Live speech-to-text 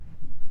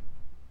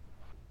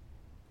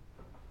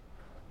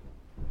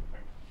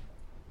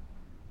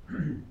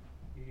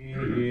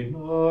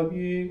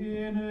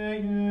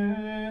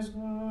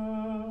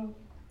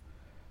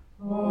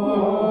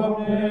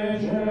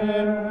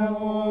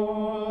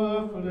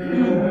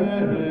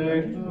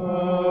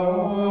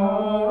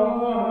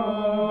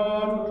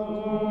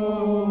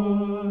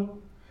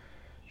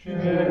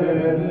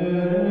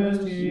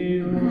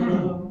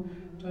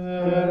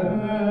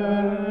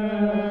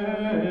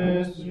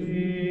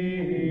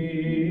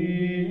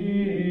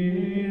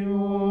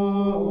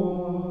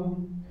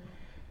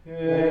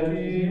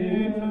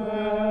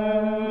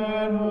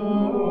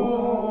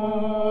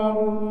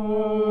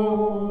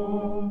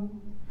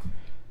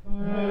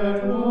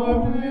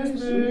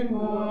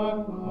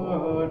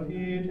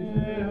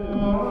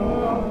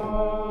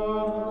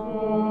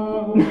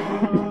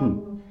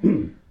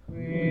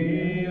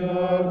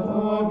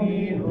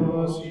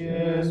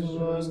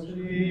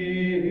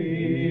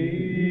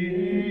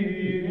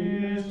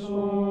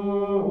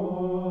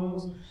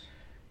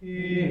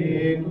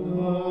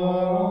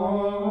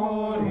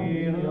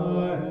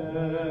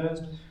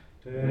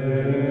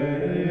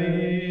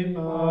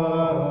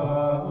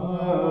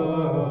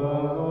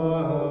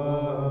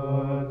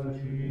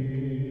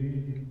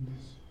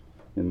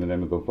In the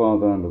name of the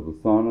Father, and of the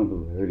Son, and of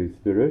the Holy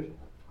Spirit.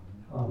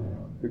 Amen.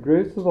 The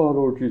grace of our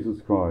Lord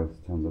Jesus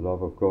Christ, and the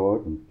love of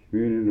God, and the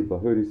communion of the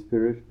Holy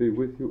Spirit be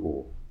with you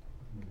all.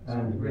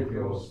 And with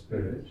your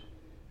spirit.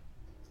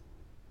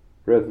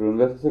 Brethren,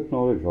 let us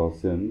acknowledge our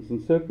sins,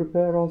 and so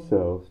prepare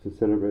ourselves to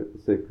celebrate the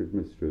sacred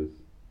mysteries.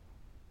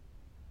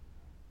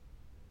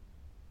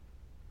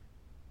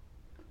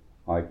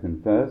 I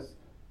confess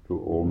to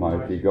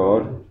Almighty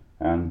God,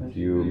 and to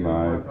you,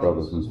 my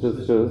brothers and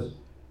sisters,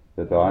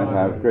 that I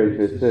have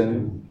greatly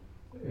sinned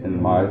in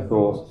my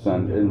thoughts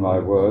and in my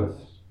words,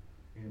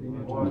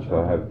 which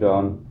I have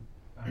done,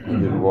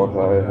 and in what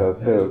I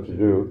have failed to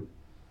do,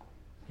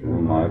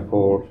 through my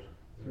fault,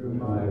 through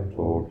my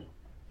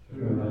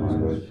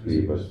most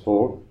grievous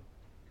fault.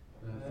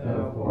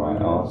 Therefore I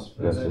ask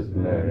Blessed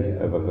Mary,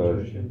 ever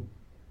Virgin,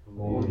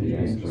 all the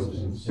angels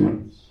and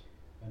saints,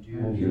 and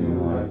you,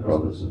 my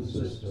brothers and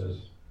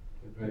sisters,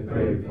 to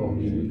pray for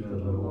me to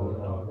the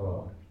Lord our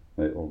God.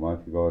 May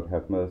Almighty God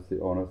have mercy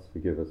on us,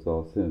 forgive us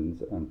our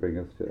sins, and bring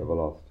us to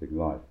everlasting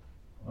life.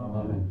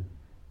 Amen.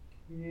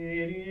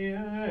 Kyrie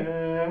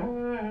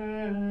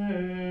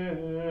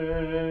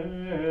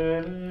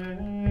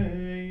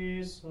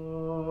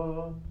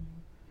eleison.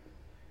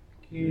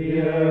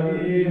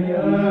 Kyrie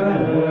eleison.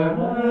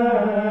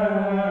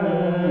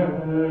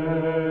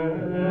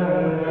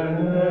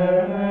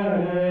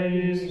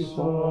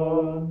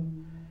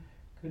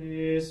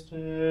 Christe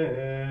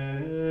eleison.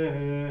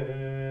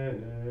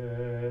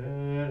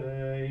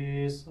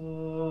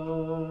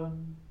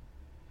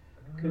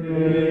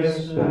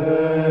 Christe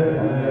eleison.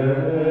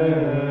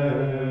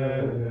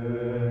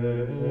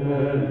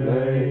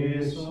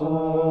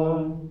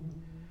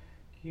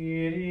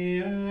 Kyrie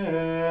eleison.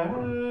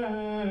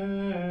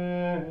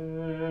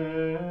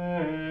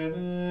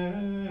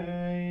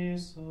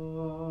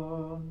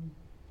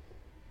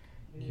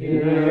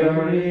 Kyrie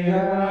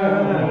eleison.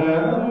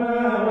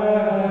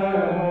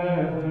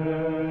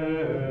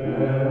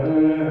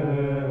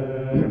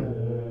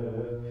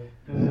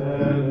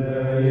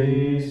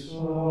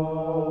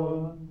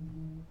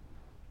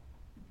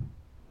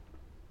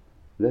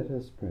 Let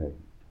us pray.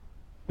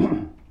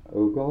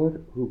 O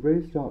God, who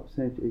raised up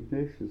St.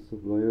 Ignatius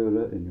of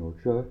Loyola in your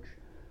church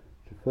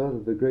to further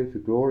the greater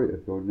glory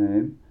of your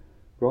name,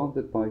 grant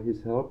that by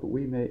his help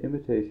we may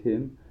imitate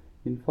him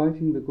in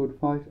fighting the good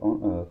fight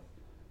on earth,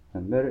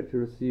 and merit to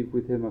receive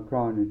with him a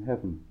crown in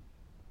heaven.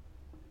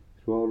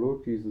 Through our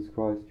Lord Jesus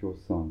Christ, your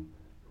Son,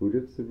 who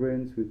lives and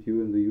reigns with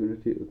you in the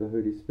unity of the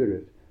Holy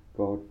Spirit,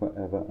 God for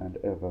ever and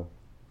ever.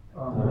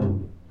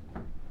 Amen.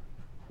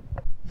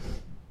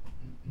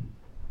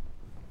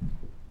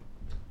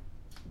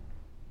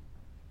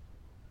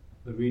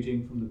 A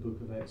reading from the book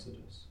of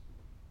Exodus.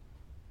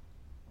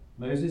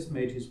 Moses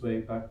made his way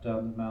back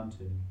down the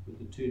mountain with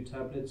the 2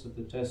 tablets of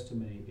the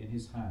testimony in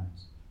his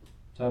hands,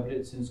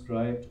 tablets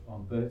inscribed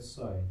on both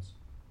sides,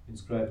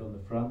 inscribed on the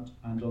front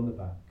and on the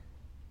back.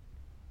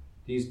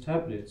 These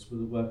tablets were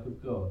the work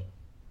of God,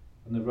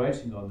 and the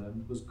writing on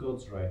them was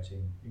God's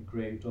writing,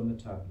 engraved on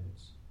the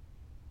tablets.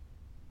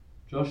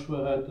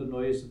 Joshua heard the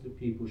noise of the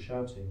people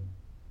shouting.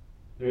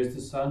 "There is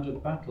the sound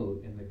of battle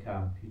in the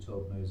camp," he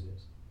told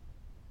Moses.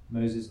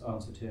 Moses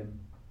answered him,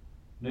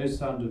 "No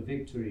sound of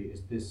victory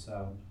is this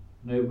sound,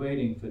 no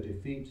wailing for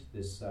defeat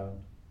this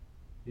sound.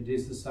 It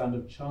is the sound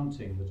of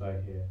chanting that I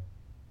hear."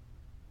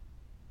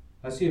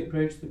 As he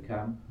approached the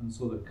camp and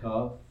saw the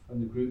calf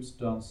and the groups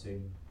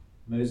dancing,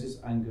 Moses'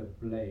 anger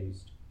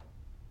blazed.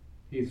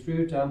 He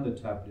threw down the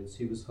tablets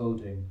he was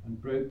holding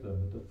and broke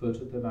them at the foot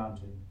of the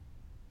mountain.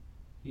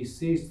 He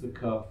seized the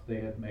calf they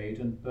had made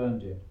and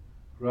burned it,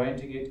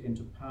 grinding it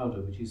into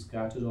powder which he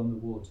scattered on the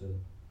water,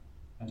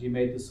 and he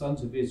made the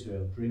sons of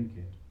Israel drink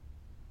it.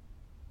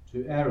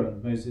 To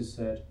Aaron Moses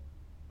said,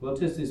 "What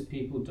has this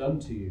people done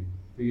to you,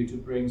 for you to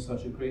bring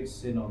such a great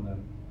sin on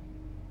them?"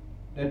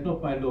 "Let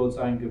not my Lord's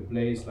anger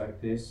blaze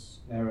like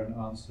this," Aaron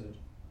answered.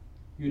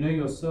 "You know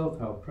yourself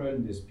how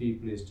prone this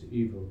people is to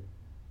evil.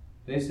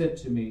 They said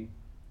to me,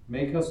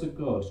 'Make us a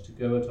god to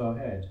go at our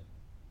head.'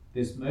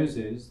 This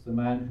Moses, the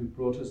man who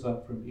brought us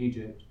up from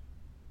Egypt,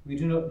 we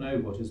do not know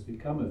what has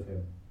become of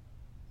him."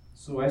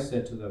 So I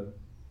said to them,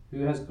 "Who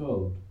has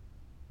gold?"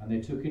 And they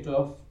took it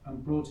off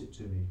and brought it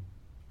to me.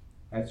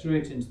 I threw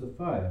it into the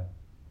fire,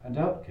 and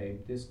out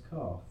came this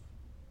calf.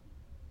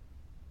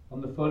 On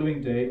the following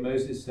day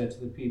Moses said to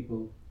the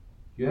people,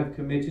 "You have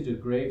committed a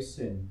grave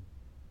sin,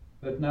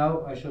 but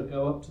now I shall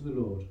go up to the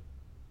Lord.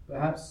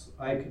 Perhaps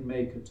I can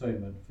make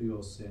atonement for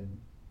your sin."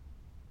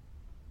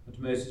 But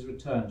Moses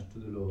returned to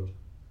the Lord.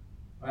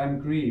 "I am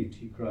grieved,"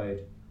 he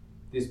cried.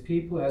 This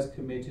people has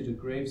committed a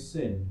grave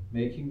sin,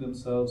 making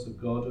themselves a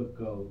god of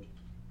gold.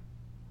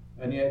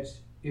 And yet,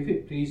 if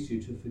it pleased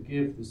you to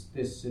forgive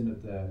this sin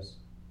of theirs,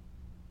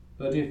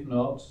 but if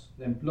not,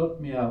 then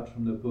blot me out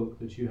from the book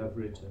that you have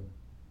written.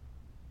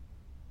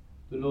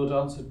 The Lord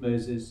answered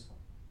Moses,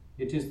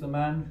 It is the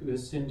man who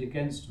has sinned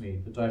against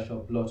me that I shall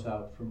blot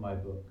out from my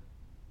book.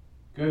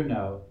 Go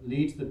now,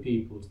 lead the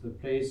people to the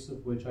place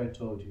of which I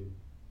told you.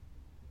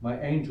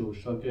 My angel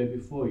shall go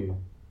before you,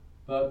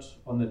 but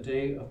on the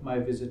day of my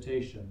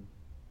visitation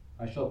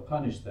I shall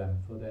punish them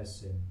for their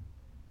sin.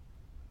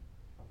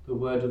 The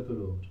word of the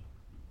Lord.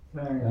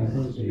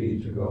 Thanks be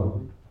to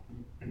God.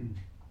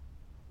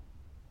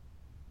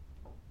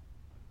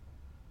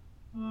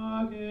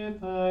 Oh, give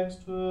thanks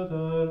to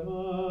the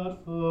Lord,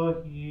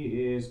 for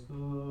he is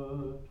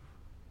good.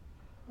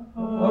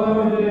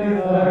 Oh,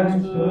 give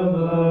thanks to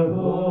the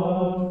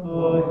Lord,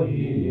 for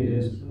he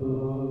is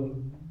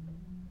good.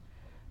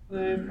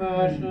 They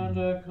fashioned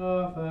a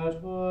calf at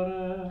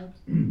Horeb,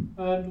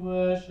 and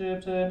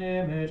worshipped an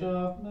image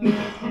of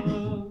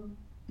metal,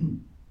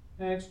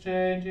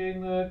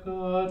 exchanging the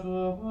God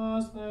who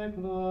was their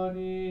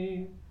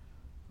glory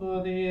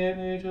for the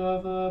image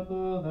of a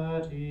bull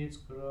that eats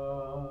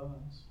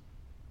grass.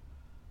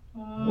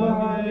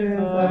 Oh, give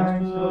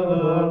thanks to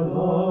the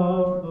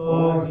Lord,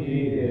 for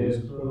he is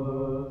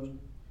good.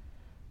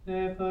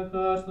 They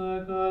forgot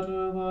the God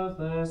who was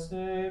their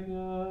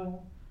Saviour,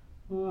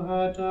 who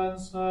had done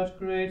such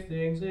great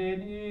things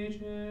in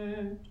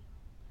Egypt,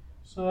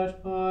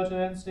 such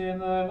portents in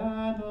the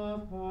land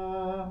of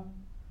Ham,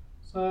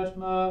 such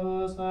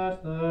marvels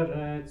at the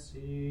Red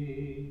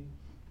Sea.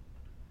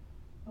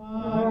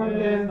 Oh,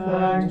 give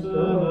thanks to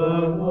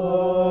the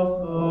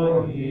Lord,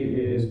 for he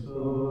is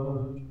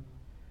good.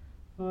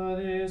 For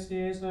this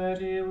he said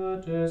he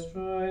would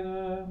destroy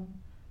them,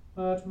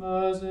 but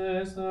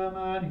Moses, the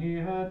man he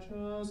had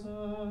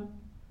chosen,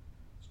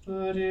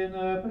 stood in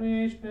the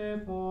breach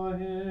before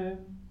him,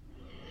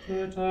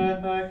 to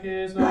turn back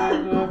his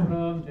anger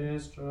from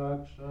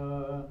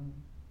destruction.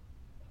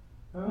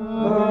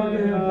 Oh,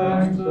 give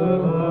thanks to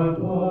the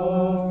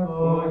Lord,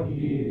 for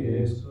he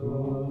is good.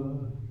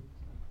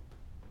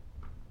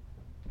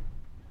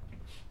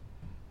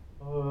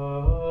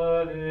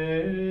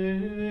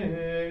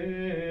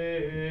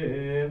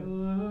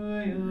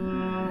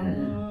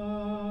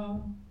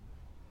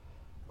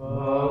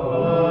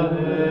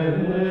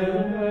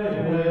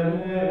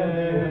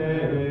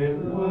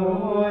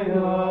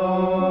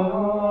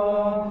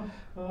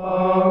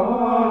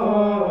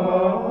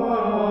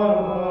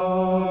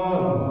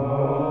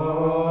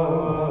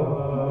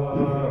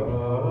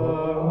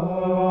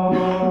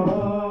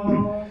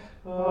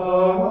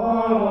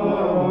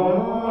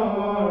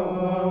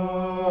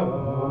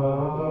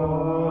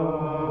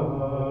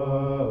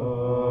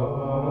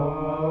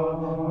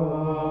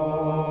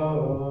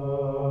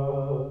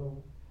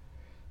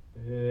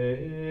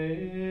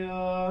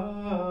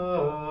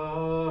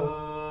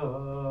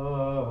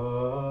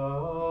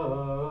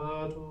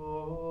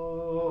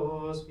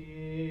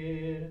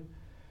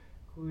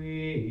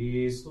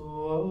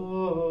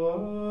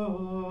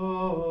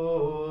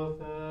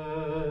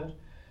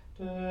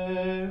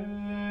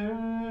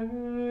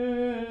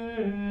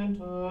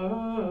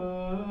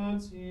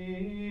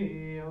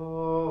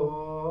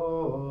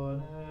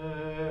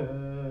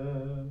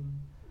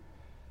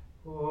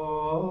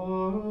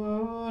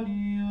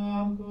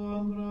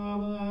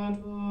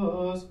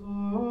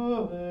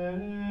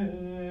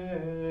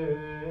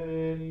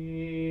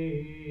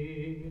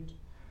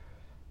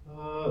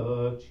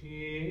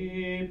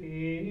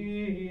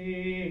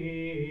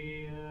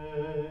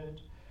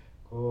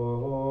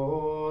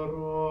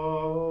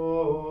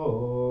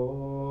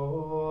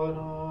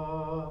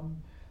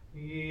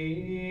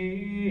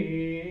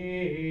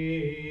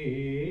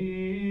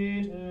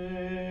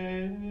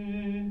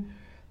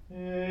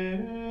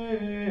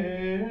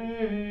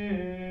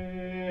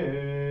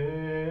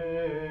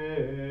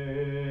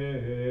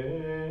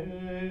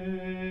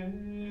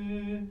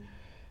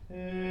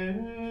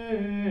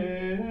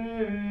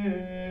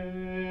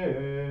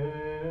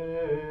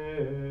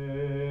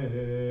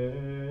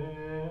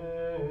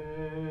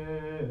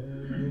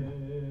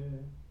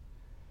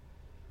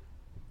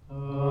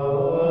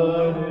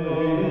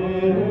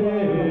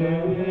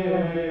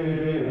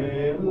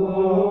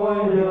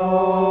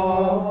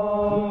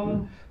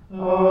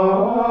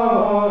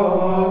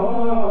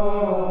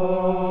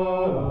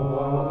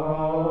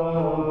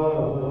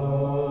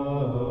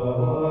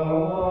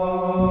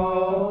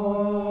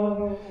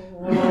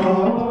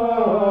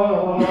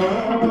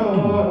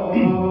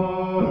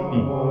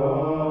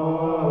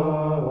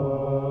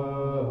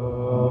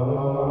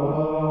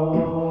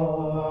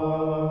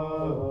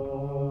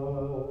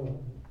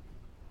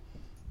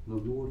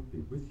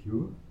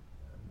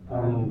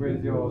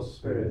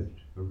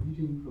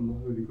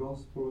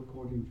 Gospel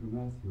according to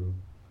Matthew.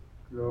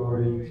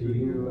 Glory to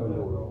you, O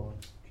Lord.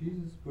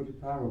 Jesus put a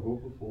parable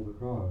before the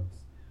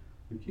crowds.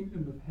 The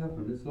kingdom of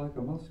heaven is like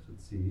a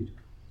mustard seed,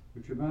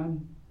 which a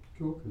man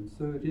took and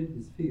sowed in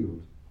his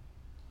field.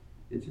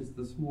 It is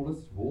the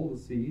smallest of all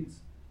the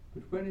seeds,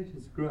 but when it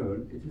has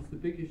grown, it is the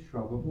biggest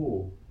shrub of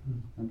all,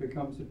 and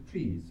becomes a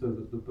tree, so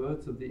that the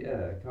birds of the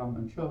air come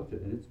and shelter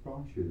in its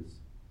branches.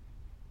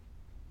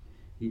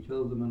 He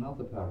told them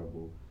another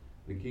parable.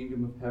 The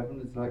kingdom of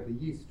heaven is like the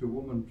yeast a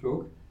woman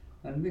took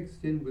and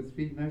mixed in with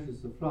 3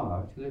 measures of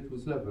flour till it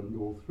was leavened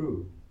all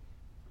through.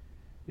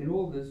 In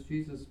all this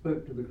Jesus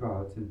spoke to the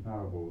crowds in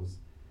parables.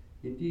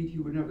 Indeed, he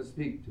would never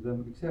speak to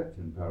them except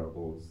in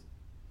parables.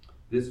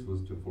 This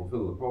was to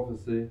fulfill the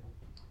prophecy,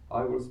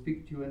 I will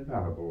speak to you in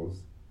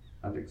parables,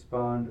 and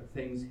expound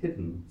things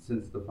hidden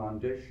since the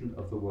foundation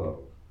of the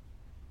world.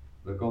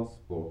 The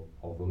Gospel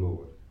of the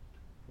Lord.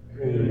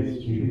 Praise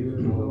to you,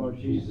 Lord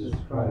Jesus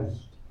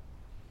Christ.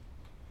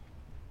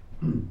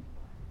 The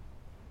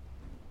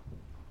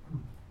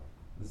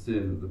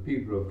sin of the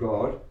people of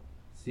God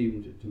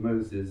seemed to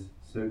Moses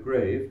so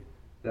grave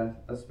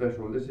that a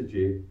special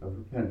liturgy of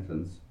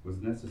repentance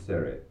was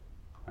necessary,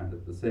 and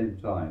at the same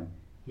time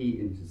he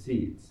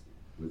intercedes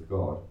with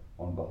God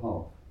on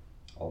behalf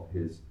of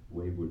his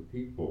wayward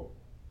people.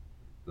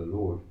 The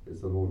Lord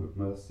is the Lord of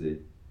mercy,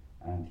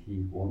 and he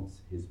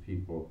wants his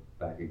people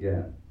back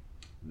again.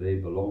 They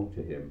belong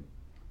to him,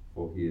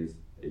 for he is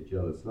a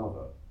jealous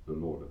lover, the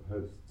Lord of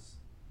hosts.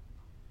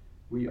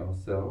 We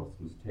ourselves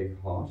must take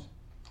heart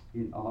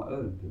in our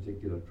own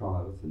particular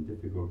trials and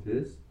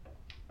difficulties,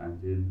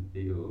 and in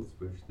the ills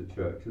which the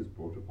Church has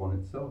brought upon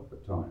itself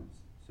at times,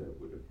 so it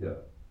would appear.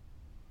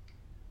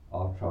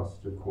 Our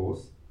trust, of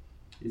course,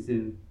 is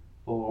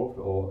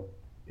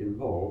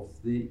involves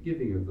the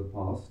giving of the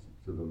past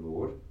to the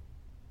Lord.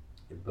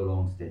 It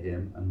belongs to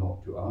him and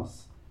not to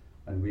us,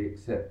 and we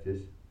accept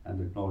it and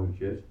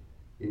acknowledge it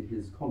in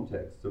his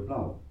context of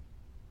love.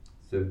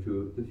 So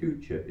too the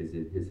future is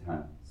in his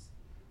hands,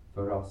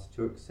 for us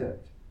to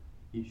accept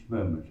each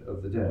moment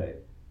of the day,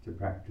 to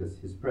practice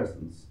his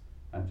presence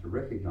and to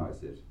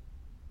recognize it.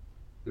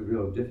 The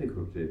real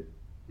difficulty,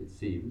 it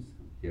seems,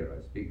 here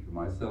I speak for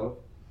myself,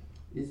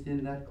 is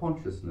in that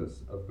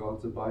consciousness of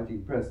God's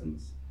abiding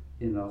presence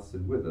in us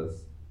and with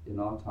us in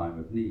our time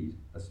of need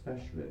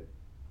especially.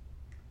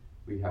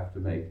 We have to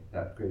make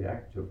that great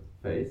act of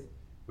faith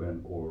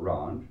when all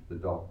around the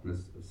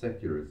darkness of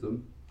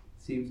secularism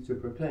seems to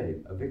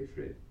proclaim a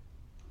victory.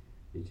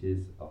 It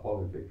is a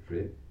hollow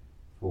victory,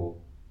 for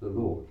the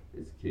Lord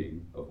is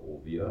King of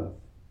all the earth.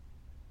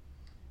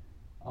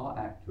 Our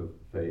act of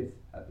faith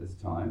at this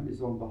time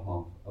is on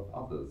behalf of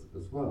others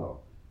as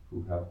well,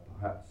 who have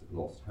perhaps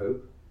lost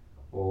hope,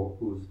 or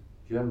whose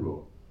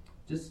general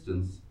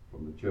distance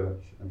from the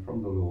Church and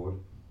from the Lord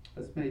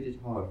has made it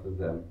hard for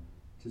them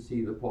to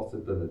see the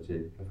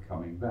possibility of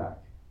coming back.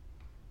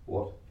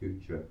 What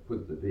future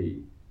could there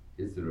be?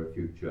 Is there a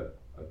future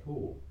at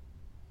all?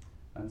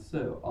 And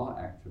so our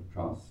act of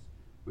trust,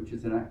 which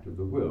is an act of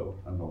the will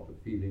and not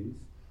of feelings,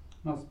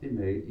 must be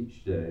made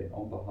each day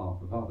on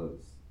behalf of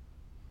others.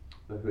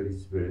 The Holy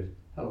Spirit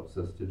helps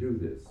us to do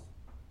this.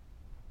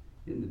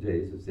 In the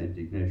days of St.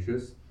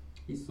 Ignatius,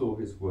 he saw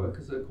his work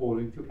as a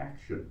calling to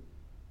action,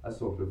 a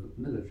sort of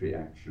military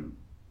action,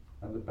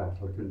 and the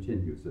battle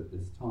continues at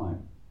this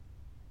time.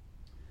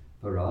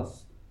 For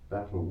us,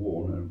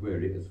 battle-worn and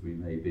weary as we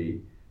may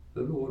be,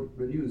 the Lord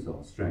renews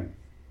our strength.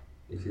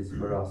 It is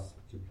for us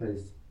to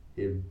place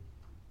him,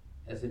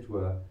 as it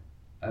were,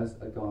 as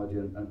a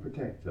guardian and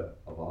protector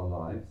of our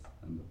lives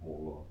and of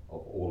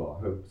all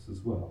our hopes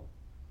as well.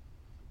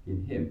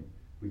 In him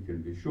we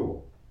can be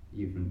sure,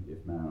 even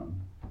if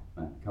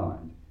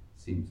mankind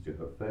seems to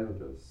have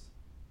failed us.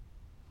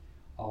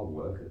 Our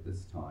work at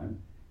this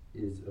time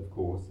is, of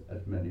course,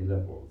 at many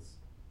levels.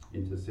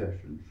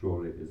 Intercession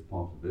surely is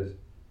part of it,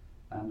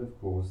 and of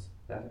course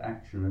that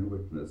action and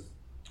witness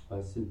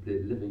by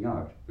simply living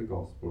out the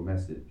gospel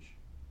message.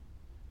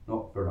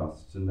 Not for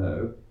us to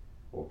know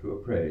or to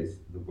appraise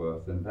the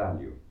worth and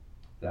value.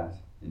 That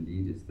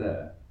indeed is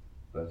there,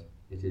 but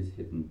it is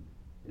hidden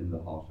in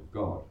the heart of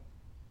God.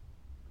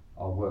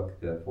 Our work,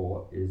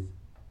 therefore, is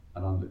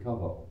an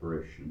undercover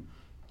operation,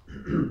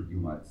 you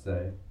might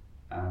say,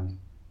 and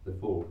the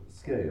full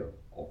scale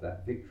of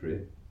that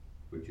victory,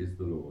 which is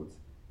the Lord's,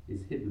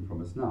 is hidden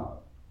from us now,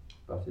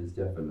 but is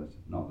definite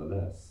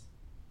nonetheless.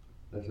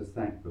 Let us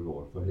thank the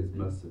Lord for his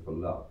merciful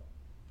love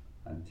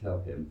and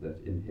tell him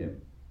that in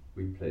him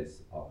we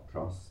place our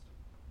trust.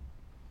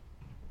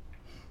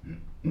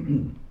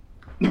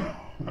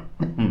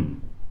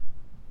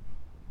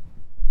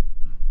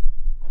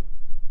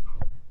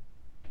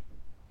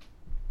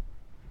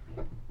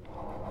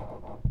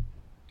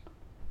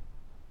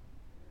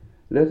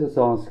 Let us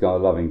ask our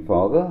loving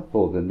Father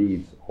for the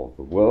needs of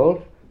the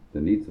world,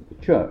 the needs of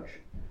the Church,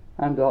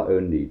 and our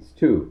own needs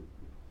too.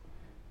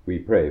 We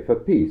pray for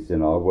peace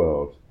in our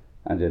world,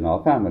 and in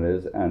our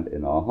families, and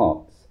in our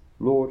hearts.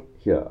 Lord,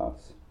 hear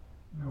us.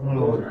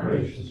 Lord,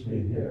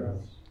 graciously hear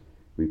us.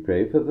 We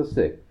pray for the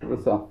sick, for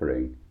the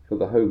suffering, for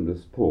the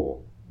homeless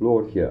poor.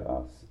 Lord, hear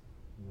us.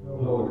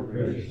 Lord,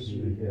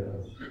 graciously hear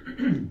us.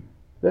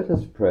 Let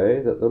us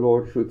pray that the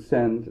Lord should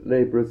send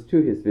labourers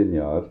to his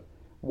vineyard,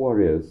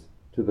 warriors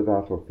to the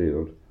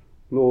battlefield.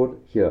 Lord,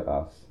 hear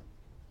us.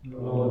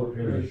 Lord,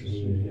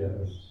 graciously hear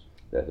us.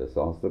 Let us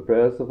ask the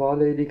prayers of Our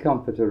Lady,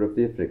 Comforter of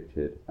the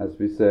afflicted, as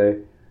we say,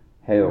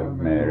 Hail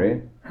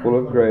Mary, full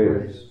of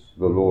grace,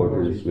 the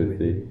Lord is with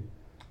thee.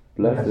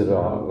 Blessed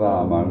art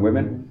thou among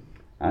women,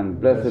 and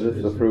blessed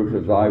is the fruit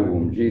of thy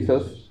womb,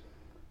 Jesus.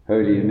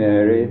 Holy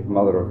Mary,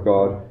 Mother of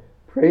God,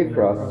 pray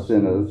for us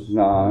sinners,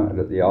 now and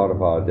at the hour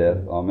of our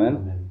death.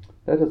 Amen.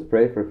 Let us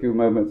pray for a few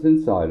moments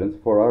in silence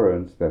for our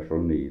own special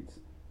needs.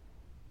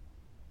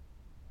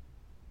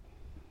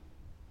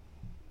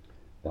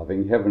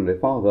 Loving Heavenly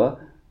Father,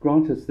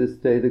 grant us this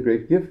day the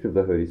great gift of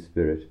the Holy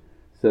Spirit,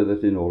 so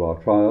that in all our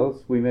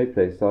trials we may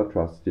place our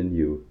trust in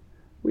you.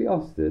 We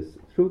ask this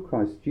through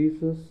Christ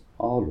Jesus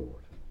our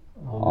Lord.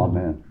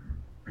 Amen.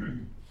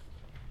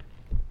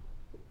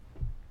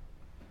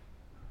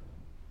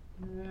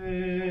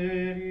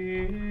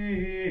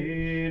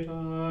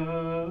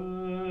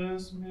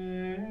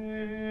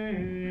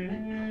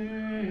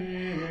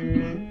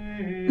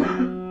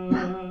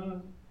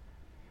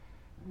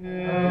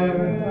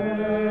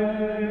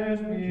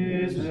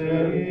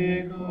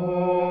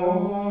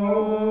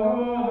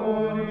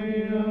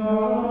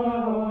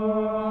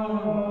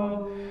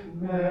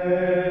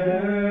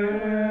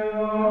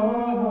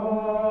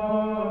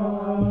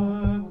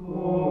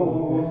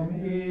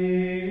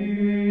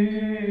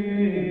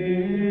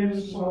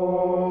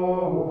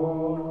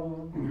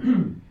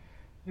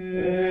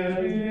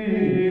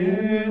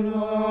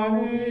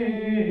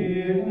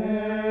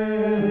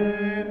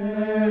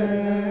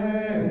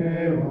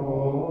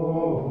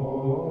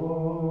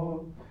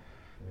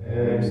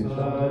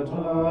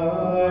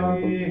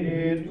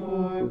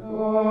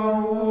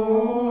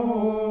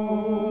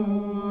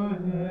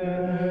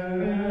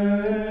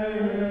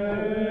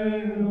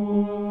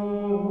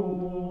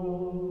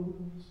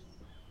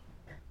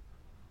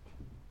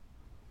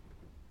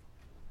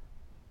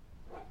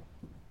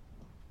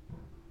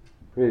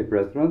 Pray,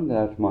 brethren,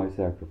 that my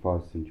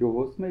sacrifice and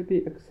yours may be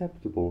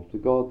acceptable to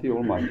God the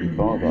Almighty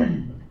Father.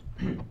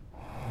 May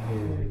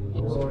the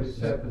Lord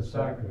accept the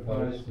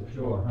sacrifice at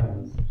your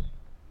hands,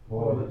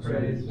 for the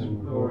praise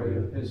and glory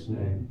of his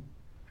name,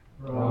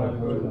 for our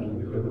good and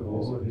the good of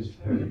all of his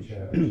holy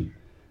church.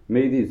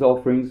 May these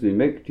offerings we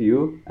make to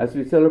you, as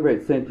we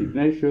celebrate St.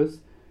 Ignatius,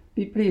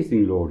 be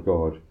pleasing, Lord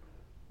God,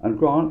 and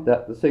grant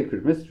that the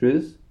sacred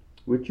mysteries,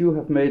 which you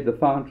have made the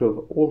fount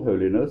of all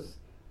holiness,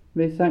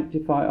 may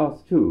sanctify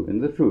us too in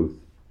the truth.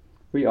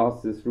 We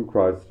ask this through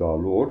Christ our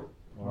Lord.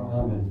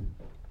 Amen.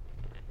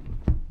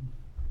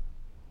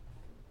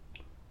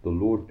 The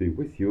Lord be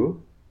with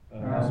you.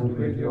 And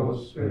with your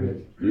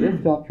spirit.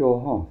 Lift up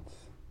your hearts.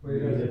 We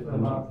lift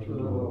them up to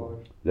the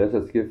Lord. Let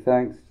us give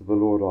thanks to the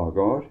Lord our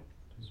God.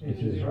 It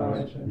is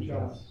right and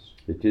just.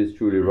 It is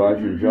truly right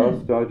and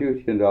just, our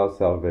duty and our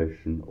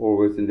salvation,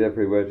 always and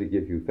everywhere to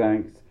give you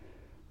thanks,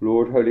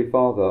 Lord, Holy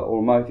Father,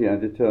 Almighty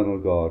and eternal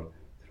God,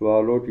 through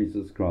our Lord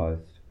Jesus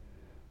Christ.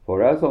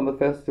 For as on the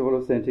festival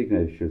of St.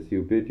 Ignatius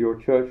you bid your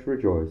church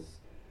rejoice,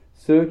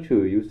 so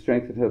too you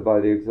strengthen her by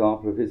the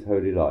example of his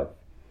holy life.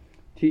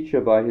 Teach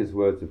her by his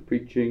words of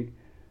preaching,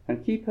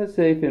 and keep her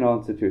safe in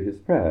answer to his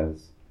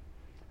prayers.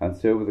 And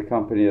so with the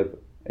company of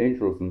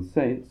angels and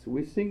saints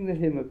we sing the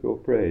hymn of your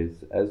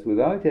praise, as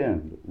without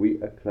end we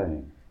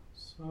acclaim.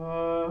 Sanctus,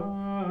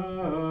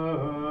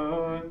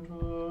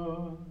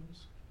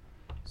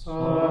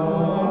 Sanctus,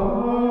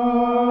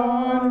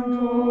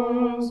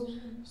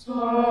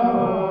 Sanctus,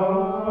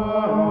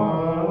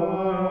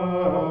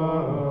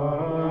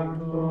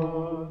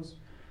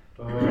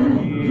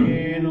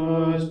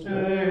 Dominus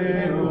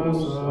Deus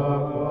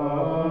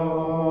Sabaoth,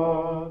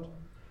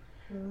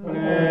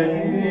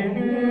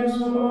 Benedictus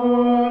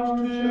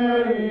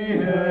celi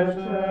et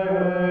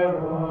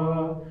terra,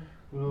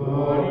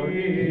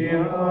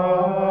 gloria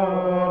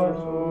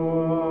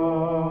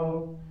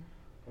tua,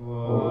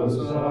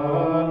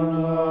 Hosanna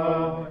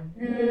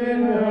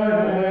in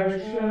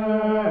excelsis,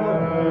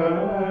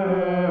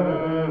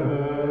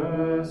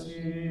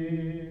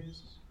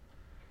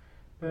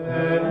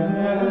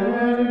 Benedictus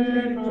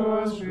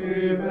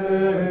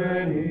revenit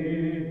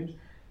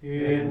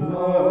in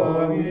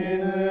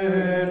nomine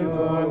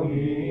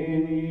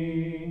Domini,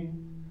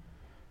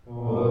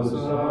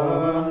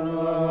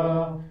 Hosanna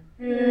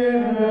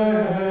in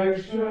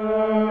excelsis.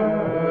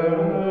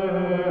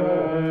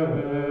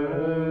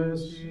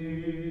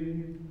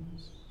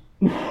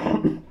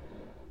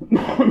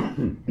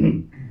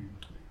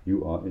 You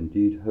are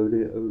indeed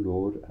holy, O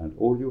Lord, and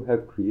all you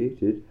have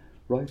created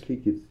rightly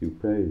gives you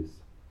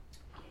praise.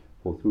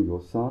 For through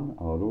your Son,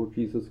 our Lord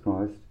Jesus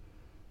Christ,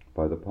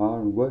 by the power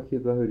and working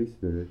of the Holy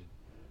Spirit,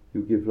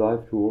 you give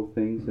life to all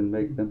things and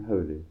make them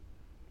holy,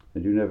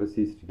 and you never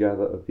cease to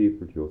gather a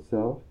people to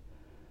yourself,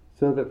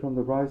 so that from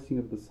the rising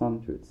of the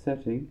sun to its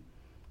setting,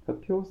 a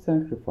pure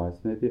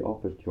sacrifice may be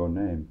offered to your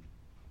name.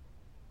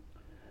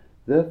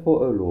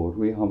 Therefore, O Lord,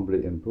 we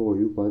humbly implore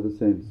you by the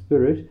same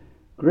Spirit,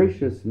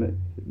 graciously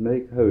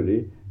make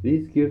holy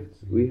these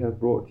gifts we have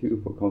brought to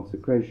you for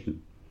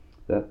consecration,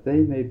 that they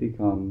may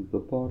become the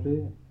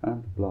body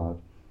and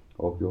blood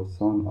of your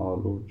Son, our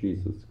Lord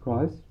Jesus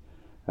Christ,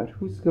 at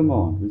whose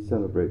command we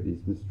celebrate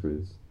these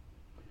mysteries.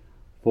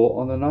 For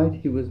on the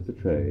night he was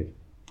betrayed,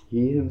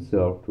 He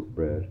himself took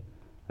bread,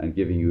 and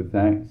giving you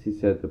thanks, he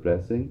said the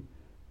blessing,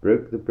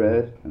 broke the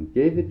bread, and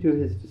gave it to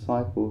his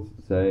disciples,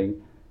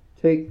 saying,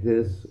 "Take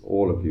this,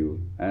 all of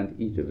you, and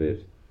eat of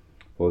it,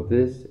 for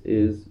this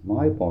is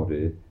my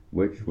body,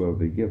 which will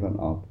be given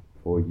up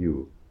for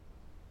you."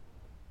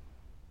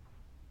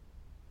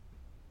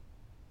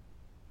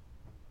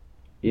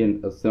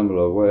 In a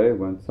similar way,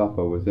 when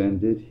supper was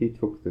ended, he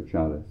took the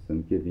chalice,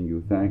 and giving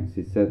you thanks,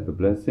 he said the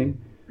blessing,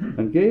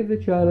 and gave the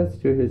chalice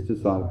to his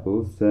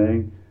disciples,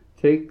 saying,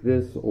 "Take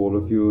this, all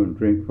of you, and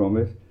drink from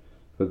it,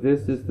 for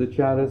this is the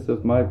chalice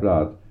of my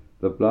blood,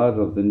 the blood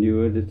of the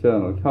new and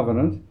eternal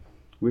covenant,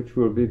 which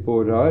will be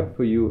poured out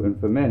for you and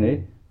for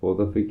many for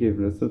the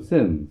forgiveness of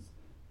sins.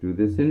 Do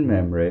this in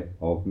memory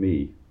of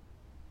me."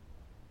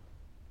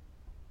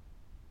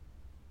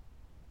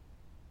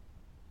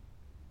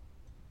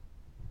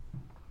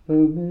 The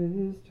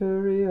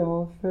mystery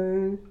of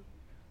faith.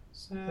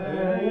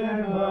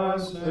 Save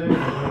us, Saviour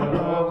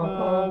of the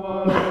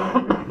world,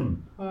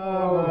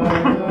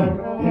 await the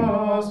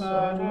cross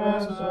and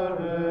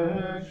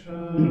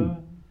resurrection.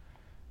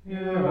 You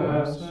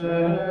have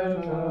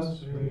set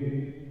us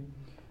free.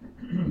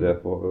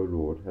 Therefore, O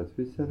Lord, as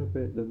we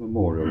celebrate the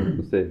memorial of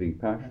the saving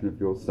passion of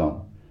your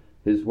Son,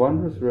 his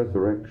wondrous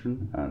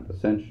resurrection and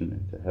ascension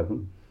into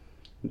heaven,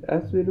 and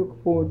as we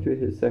look forward to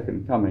his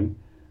second coming,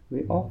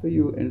 we offer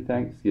you in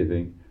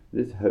thanksgiving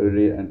this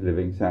holy and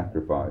living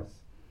sacrifice.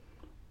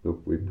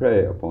 Look, we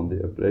pray, upon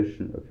the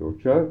oblation of your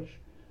church,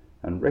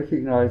 and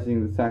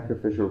recognizing the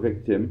sacrificial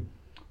victim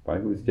by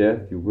whose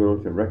death you will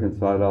to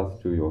reconcile us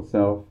to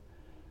yourself,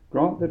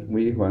 grant that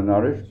we, who are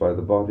nourished by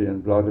the body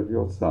and blood of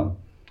your Son,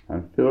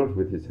 and filled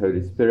with his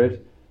Holy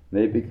Spirit,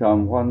 may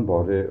become one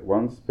body,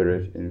 one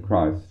spirit in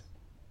Christ.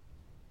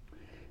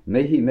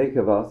 May he make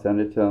of us an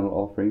eternal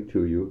offering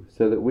to you,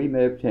 so that we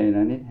may obtain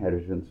an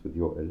inheritance with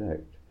your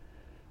elect,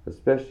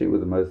 especially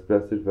with the most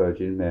blessed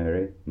Virgin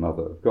Mary,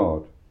 Mother of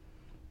God,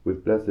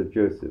 with blessed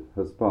Joseph,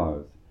 her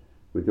spouse,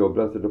 with your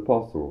blessed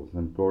apostles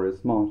and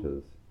glorious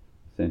martyrs,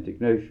 St.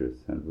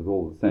 Ignatius, and with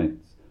all the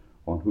saints,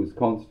 on whose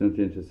constant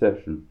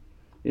intercession,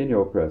 in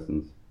your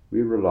presence,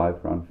 we rely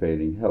for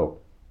unfailing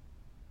help.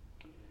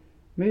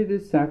 May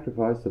this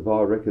sacrifice of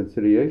our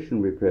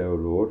reconciliation, we pray, O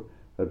Lord,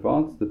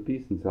 advance the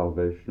peace and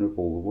salvation of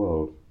all the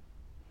world.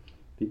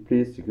 Be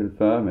pleased to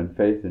confirm in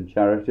faith and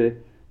charity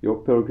your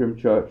pilgrim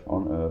church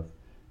on earth,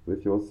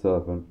 with your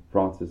servant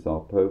Francis our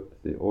Pope,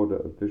 the order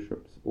of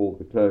bishops, all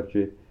the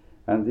clergy,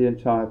 and the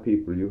entire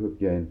people you have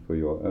gained for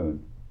your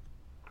own.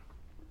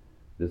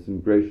 Listen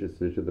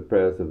graciously to the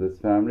prayers of this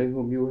family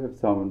whom you have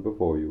summoned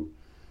before you.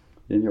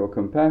 In your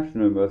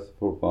compassion, O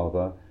merciful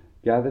Father,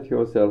 gather to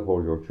yourself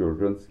all your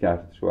children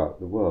scattered throughout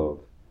the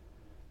world.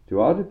 To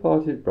our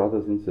departed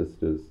brothers and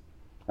sisters,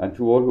 and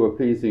to all who are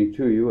pleasing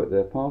to you at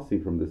their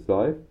passing from this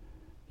life,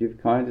 give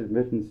kind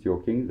admittance to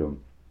your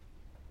kingdom.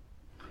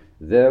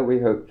 There we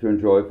hope to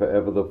enjoy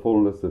forever the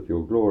fullness of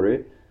your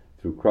glory,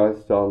 through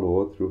Christ our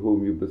Lord, through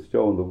whom you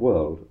bestow on the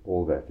world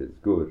all that is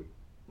good.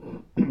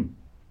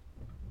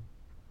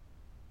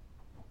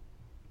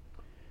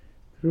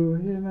 Through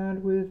him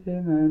and with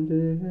him and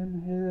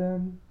in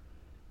him,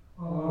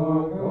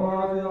 O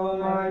God,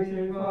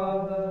 Almighty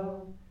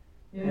Father,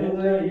 in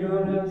the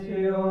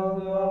unity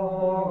of the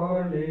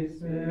Holy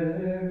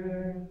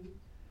Spirit,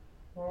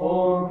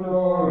 all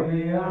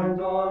glory and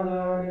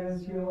honor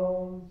is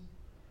yours,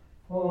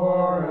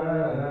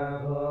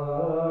 forever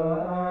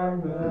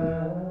and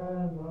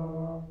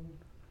ever.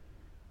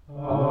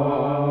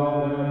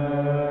 Amen.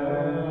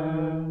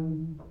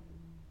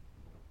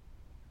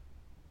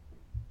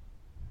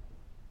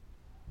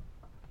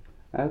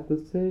 At the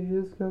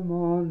Saviour's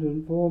command,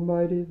 informed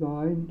by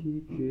divine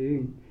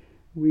teaching,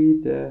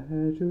 we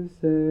dare to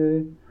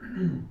say,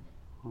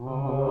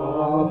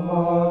 Our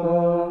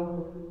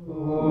Father,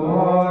 who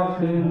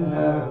art in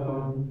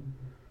heaven,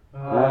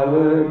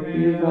 hallowed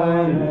be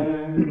thy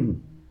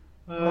name.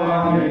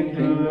 Thy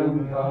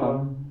kingdom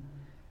come,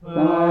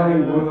 thy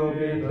will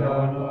be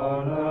done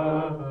on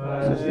earth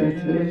as it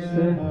is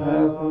in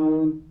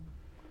heaven.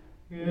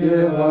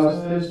 Give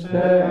us this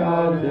day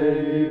our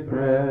daily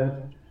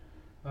bread,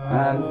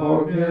 and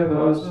forgive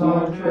us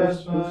our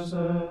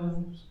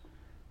trespasses,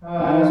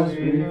 as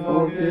we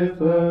forgive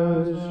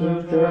those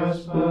who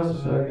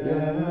trespass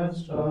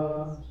against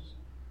us.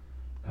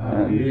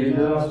 And lead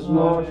us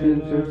not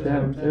into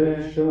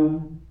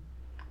temptation,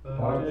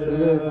 but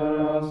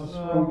deliver us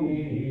from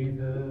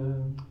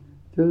evil.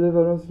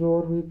 Deliver us,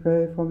 Lord, we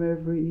pray, from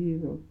every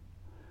evil.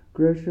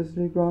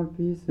 Graciously grant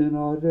peace in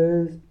our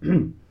days,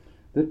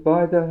 that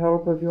by the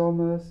help of your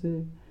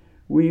mercy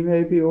we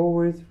may be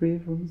always free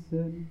from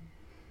sin,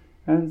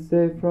 and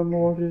safe from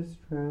all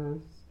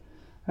distress,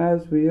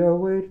 as we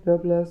await the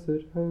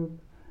blessed hope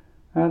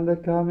and the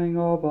coming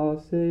of our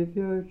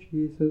Saviour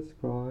Jesus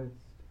Christ.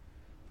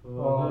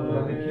 For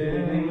the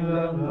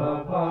kingdom,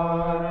 the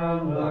power,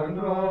 and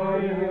the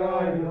glory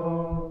are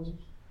yours,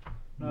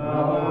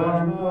 now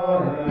and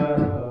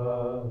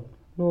forever.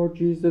 Lord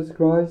Jesus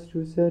Christ,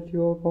 who said to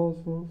your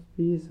apostles,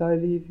 Peace I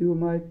leave you,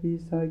 my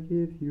peace I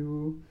give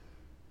you,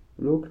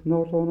 Look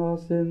not on our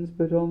sins,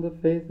 but on the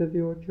faith of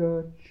your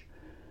church,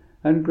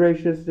 and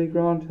graciously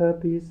grant her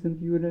peace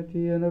and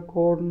unity in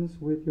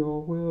accordance with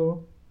your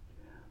will,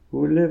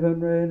 who live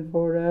and reign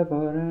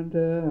forever and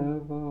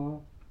ever.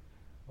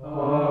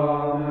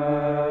 Amen.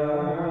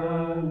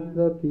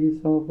 The peace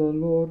of the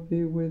Lord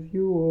be with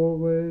you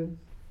always.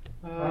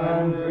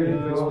 And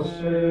with your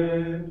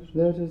spirit.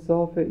 Let us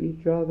offer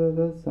each other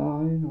the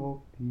sign of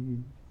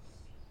peace.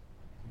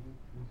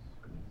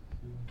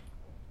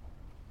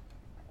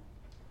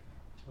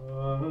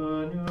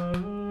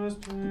 Agnus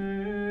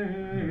Dei,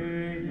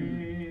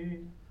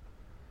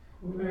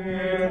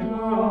 quid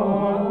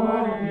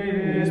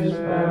nobis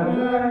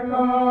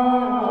peccata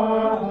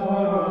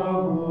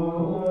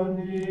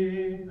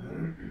mundi,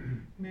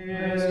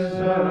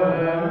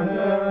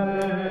 miserere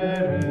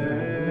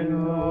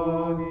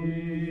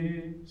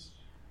nobis.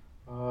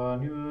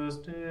 Agnus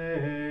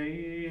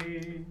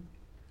Dei,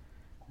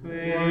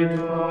 quid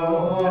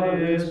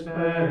nobis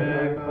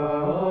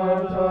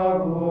peccata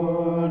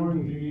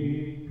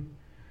mundi,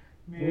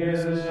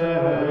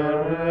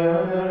 miserere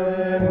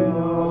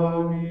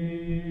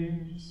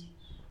nobis.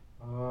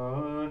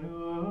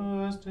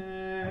 Agnus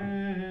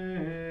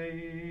Dei,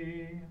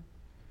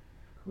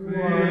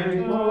 quid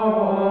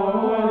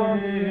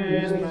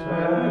nobis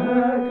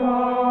peccata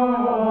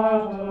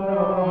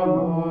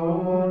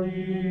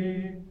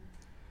mundi,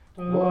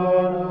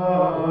 dona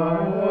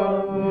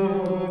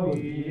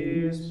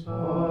nobis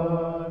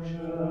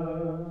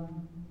pacem.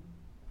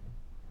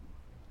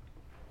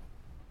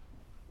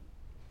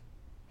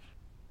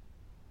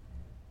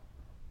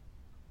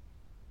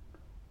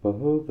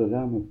 Behold the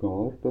Lamb of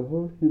God,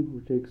 behold him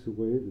who takes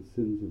away the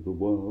sins of the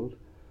world.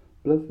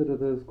 Blessed are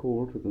those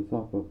called to the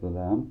supper of the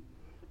Lamb.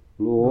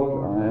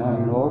 Lord, I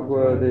am not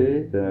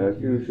worthy that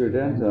you should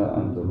enter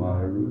under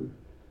my roof,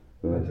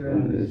 but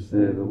only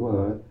say the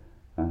word,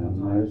 and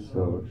my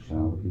soul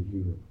shall be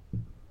healed.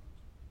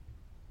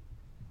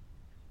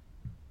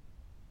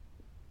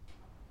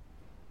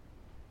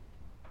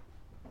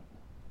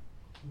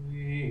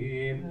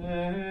 We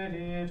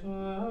meditate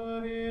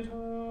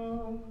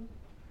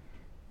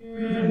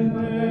in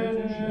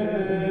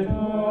meditate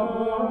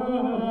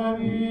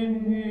in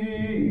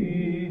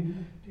me,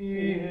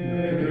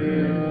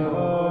 Deo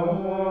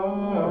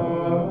nocte,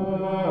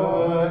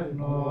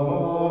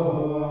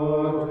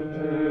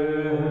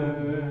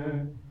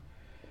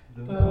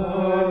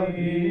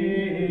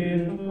 David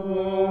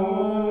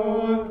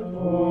noctum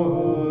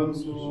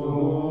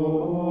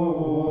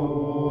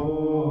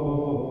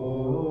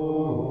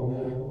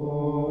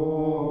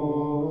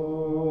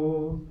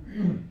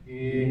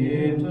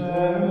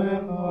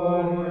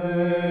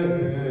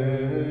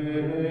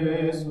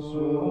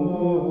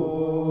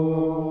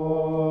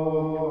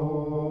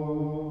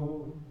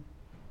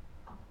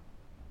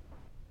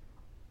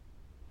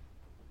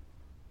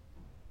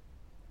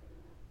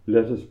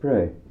Let us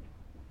pray.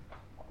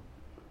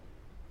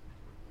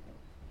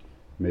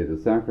 May the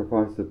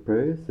sacrifice of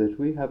praise that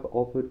we have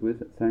offered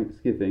with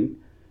thanksgiving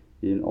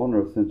in honour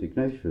of St.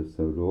 Ignatius,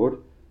 O Lord,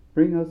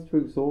 bring us to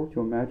exalt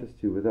your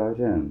majesty without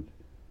end.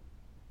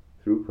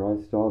 Through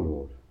Christ our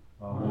Lord.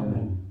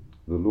 Amen.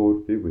 The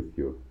Lord be with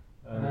you.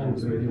 And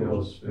with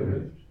your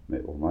spirit.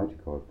 May Almighty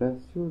God bless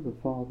you, the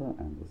Father,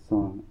 and the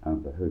Son,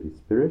 and the Holy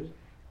Spirit.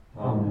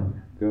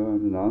 Amen. Go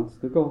and announce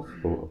the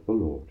gospel of the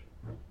Lord.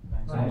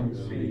 Thanks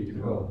be to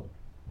God.